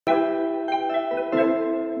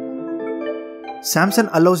Samsung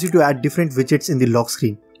allows you to add different widgets in the lock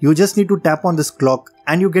screen. You just need to tap on this clock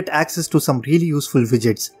and you get access to some really useful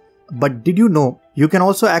widgets. But did you know you can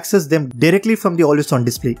also access them directly from the always on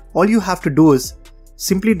display? All you have to do is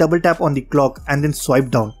simply double tap on the clock and then swipe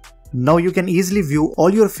down. Now you can easily view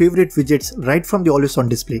all your favorite widgets right from the always on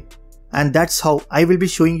display. And that's how I will be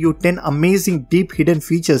showing you 10 amazing deep hidden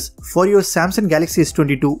features for your Samsung Galaxy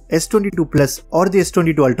S22, S22 Plus or the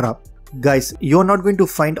S22 Ultra. Guys, you're not going to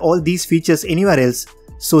find all these features anywhere else,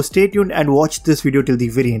 so stay tuned and watch this video till the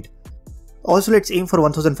very end. Also, let's aim for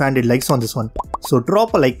 1500 likes on this one. So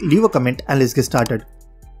drop a like, leave a comment and let's get started.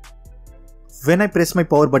 When I press my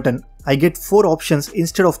power button, I get 4 options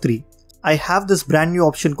instead of 3. I have this brand new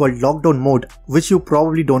option called lockdown mode, which you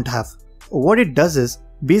probably don't have. What it does is,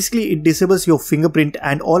 basically it disables your fingerprint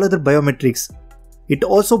and all other biometrics. It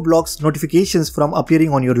also blocks notifications from appearing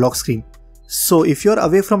on your lock screen. So if you're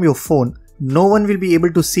away from your phone, no one will be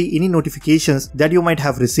able to see any notifications that you might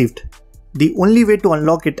have received. The only way to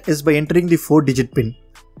unlock it is by entering the 4-digit PIN.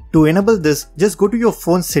 To enable this, just go to your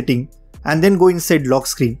phone setting and then go inside lock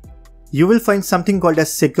screen. You will find something called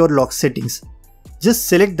as secure lock settings. Just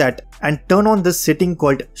select that and turn on this setting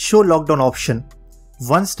called show lockdown option.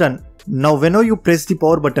 Once done, now whenever you press the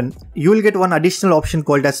power button, you will get one additional option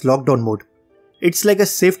called as lockdown mode. It's like a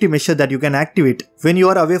safety measure that you can activate when you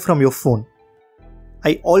are away from your phone.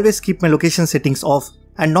 I always keep my location settings off,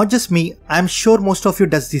 and not just me, I am sure most of you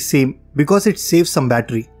does the same because it saves some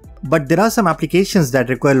battery. But there are some applications that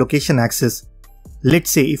require location access. Let's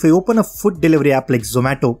say if I open a food delivery app like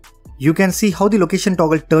Zomato, you can see how the location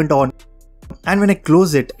toggle turned on, and when I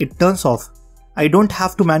close it, it turns off. I don't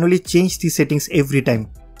have to manually change the settings every time.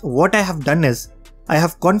 What I have done is, I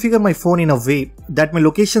have configured my phone in a way that my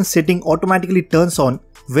location setting automatically turns on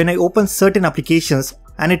when I open certain applications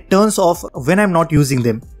and it turns off when I'm not using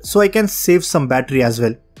them, so I can save some battery as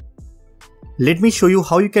well. Let me show you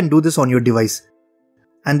how you can do this on your device.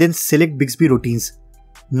 And then select Bixby routines.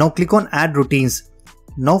 Now click on add routines.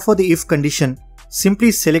 Now for the if condition,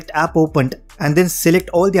 simply select app opened and then select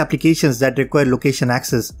all the applications that require location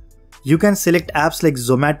access. You can select apps like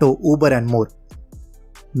Zomato, Uber and more.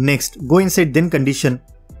 Next, go inside then condition,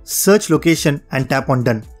 search location and tap on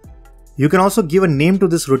done. You can also give a name to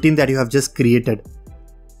this routine that you have just created.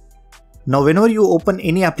 Now whenever you open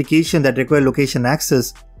any application that requires location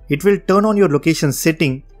access, it will turn on your location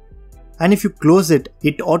setting, and if you close it,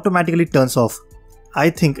 it automatically turns off.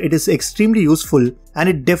 I think it is extremely useful and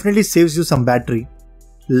it definitely saves you some battery.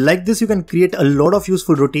 Like this, you can create a lot of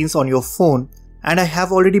useful routines on your phone, and I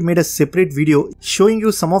have already made a separate video showing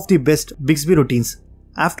you some of the best Bixby routines.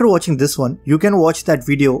 After watching this one, you can watch that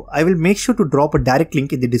video. I will make sure to drop a direct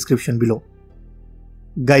link in the description below.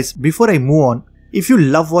 Guys, before I move on, if you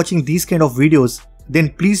love watching these kind of videos, then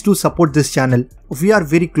please do support this channel. We are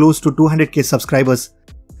very close to 200k subscribers.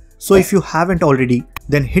 So if you haven't already,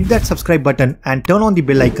 then hit that subscribe button and turn on the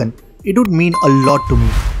bell icon. It would mean a lot to me.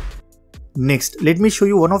 Next, let me show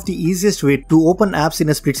you one of the easiest way to open apps in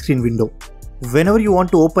a split screen window. Whenever you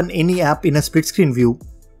want to open any app in a split screen view,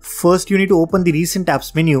 first you need to open the recent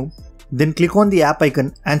apps menu, then click on the app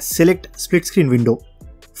icon and select split screen window.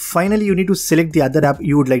 Finally, you need to select the other app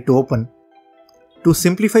you would like to open. To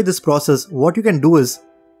simplify this process, what you can do is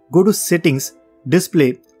go to settings,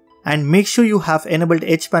 display and make sure you have enabled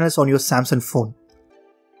edge panels on your Samsung phone.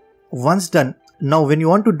 Once done, now when you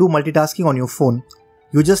want to do multitasking on your phone,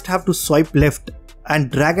 you just have to swipe left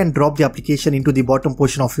and drag and drop the application into the bottom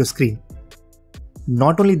portion of your screen.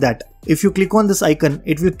 Not only that, if you click on this icon,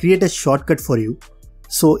 it will create a shortcut for you.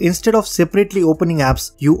 So instead of separately opening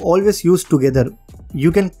apps you always use together,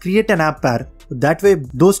 you can create an app pair. That way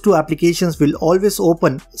those two applications will always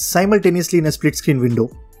open simultaneously in a split screen window.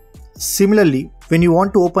 Similarly, when you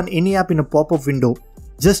want to open any app in a pop-up window,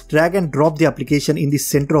 just drag and drop the application in the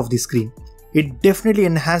center of the screen. It definitely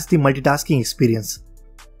enhances the multitasking experience.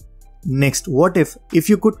 Next, what if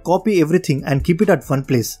you could copy everything and keep it at one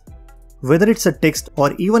place? Whether it's a text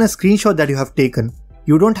or even a screenshot that you have taken,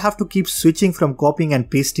 you don't have to keep switching from copying and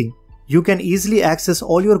pasting. You can easily access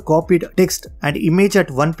all your copied text and image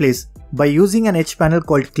at one place by using an edge panel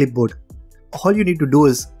called Clipboard. All you need to do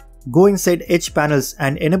is go inside edge panels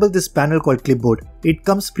and enable this panel called Clipboard. It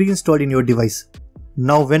comes pre-installed in your device.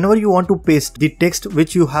 Now whenever you want to paste the text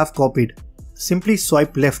which you have copied, simply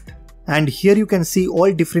swipe left and here you can see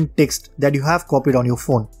all different text that you have copied on your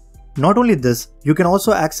phone. Not only this, you can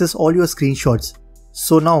also access all your screenshots.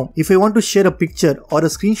 So now if I want to share a picture or a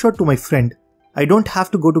screenshot to my friend, I don't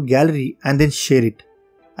have to go to gallery and then share it.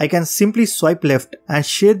 I can simply swipe left and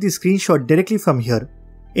share the screenshot directly from here.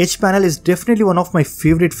 Edge panel is definitely one of my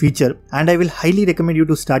favorite feature and I will highly recommend you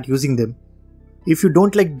to start using them. if you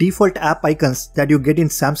don't like default app icons that you get in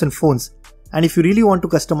Samsung phones, and if you really want to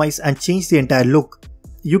customize and change the entire look,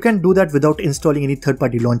 you can do that without installing any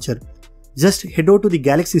third-party launcher. Just head over to the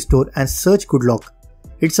Galaxy store and search GoodLock.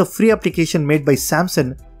 It's a free application made by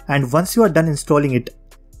Samsung, and once you are done installing it,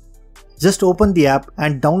 just open the app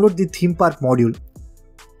and download the theme park module.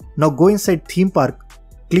 Now go inside theme park,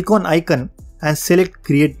 click on icon and select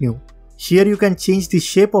create new. Here you can change the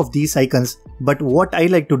shape of these icons, but what I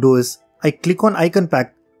like to do is I click on icon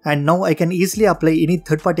pack, and now I can easily apply any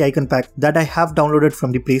third-party icon pack that I have downloaded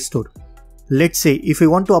from the Play Store. Let's say if I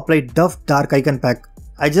want to apply Dove Dark icon pack,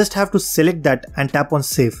 I just have to select that and tap on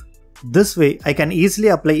save. This way I can easily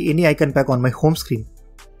apply any icon pack on my home screen.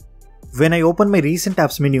 When I open my recent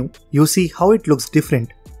apps menu, you see how it looks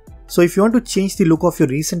different. So if you want to change the look of your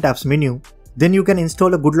recent apps menu, then you can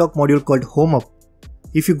install a GoodLock module called Home Up.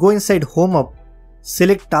 If you go inside Home Up,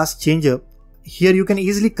 select Task Changer. Here you can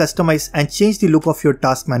easily customize and change the look of your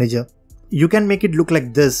task manager. You can make it look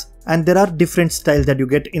like this, and there are different styles that you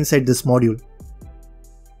get inside this module.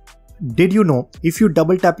 Did you know if you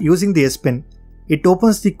double tap using the S Pen, it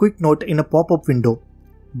opens the quick note in a pop-up window,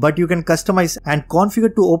 but you can customize and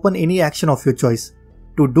configure to open any action of your choice.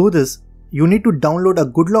 To do this, you need to download a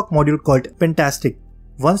GoodLock module called Pentastic.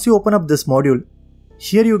 Once you open up this module,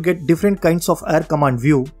 here you get different kinds of air command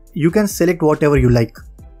view. You can select whatever you like.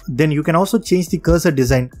 Then you can also change the cursor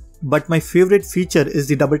design, but my favorite feature is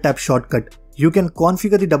the double tap shortcut. You can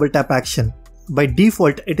configure the double tap action. By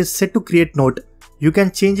default, it is set to create note. You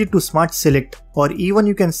can change it to Smart Select, or even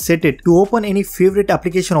you can set it to open any favorite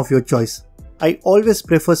application of your choice. I always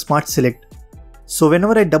prefer Smart Select. So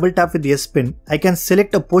whenever I double tap with the S Pen, I can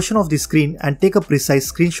select a portion of the screen and take a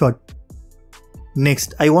precise screenshot.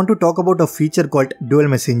 Next, I want to talk about a feature called Dual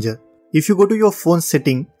Messenger. If you go to your phone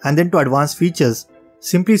setting and then to advanced features,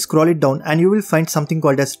 simply scroll it down and you will find something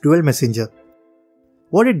called as Dual Messenger.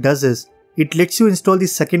 What it does is, it lets you install the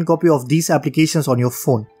second copy of these applications on your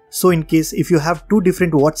phone. So in case if you have two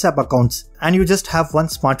different WhatsApp accounts and you just have one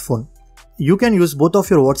smartphone, you can use both of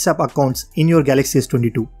your WhatsApp accounts in your Galaxy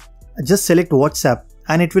S22. Just select WhatsApp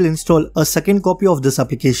and it will install a second copy of this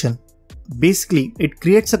application. Basically, it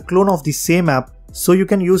creates a clone of the same app so you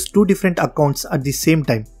can use two different accounts at the same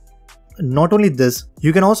time. Not only this,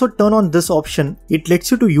 you can also turn on this option. It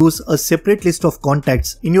lets you to use a separate list of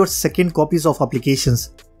contacts in your second copies of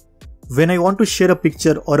applications. When I want to share a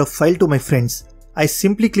picture or a file to my friends, I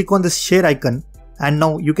simply click on this share icon, and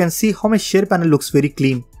now you can see how my share panel looks very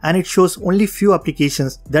clean and it shows only few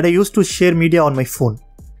applications that I use to share media on my phone.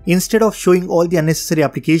 Instead of showing all the unnecessary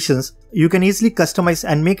applications, you can easily customize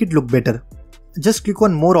and make it look better. Just click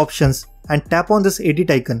on more options and tap on this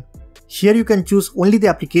edit icon. Here you can choose only the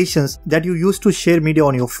applications that you use to share media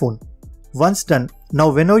on your phone. Once done, now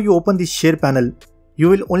whenever you open the share panel, you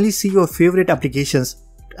will only see your favorite applications,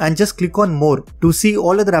 and just click on more to see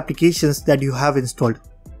all other applications that you have installed.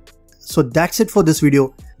 So that's it for this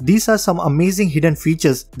video. These are some amazing hidden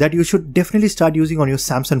features that you should definitely start using on your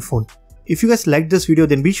Samsung phone. If you guys liked this video,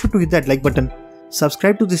 then be sure to hit that like button.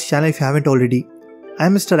 Subscribe to this channel if you haven't already.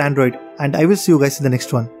 I'm Mr. Android, and I will see you guys in the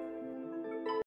next one.